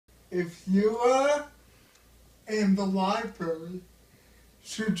If you were in the library,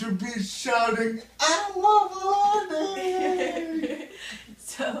 should you be shouting, "I love learning"?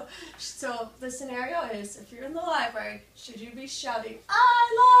 So the scenario is, if you're in the library, should you be shouting, "I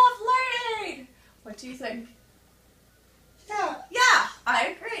love learning"? What do you think? Yeah, I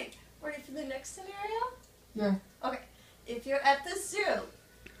agree. Ready for the next scenario? Yeah. Okay. If you're at the zoo,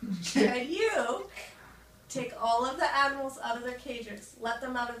 can you take all of the animals out of their cages? Let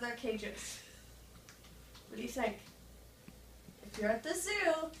them out of their cages. What do you think? If you're at the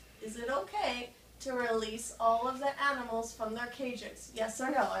zoo, is it okay to release all of the animals from their cages? Yes or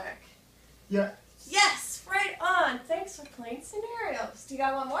no, Eric? Yeah. Yes, right on. Thanks for playing scenarios. Do you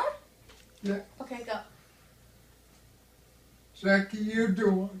got one more? Yeah. Okay, go. Jackie, you do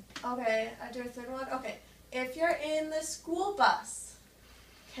one. Okay, I do a third one? Okay. If you're in the school bus,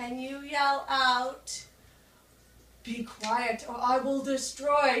 can you yell out, "Be quiet or I will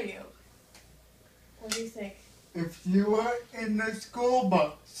destroy you"? What do you think? If you were in the school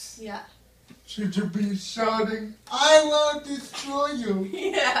bus, Yeah. should you be shouting, "I will destroy you"?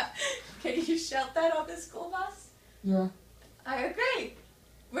 Yeah. Can you shout that on the school bus? Yeah. I agree.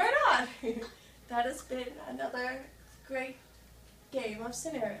 Right on. That has been another great game of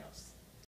scenarios.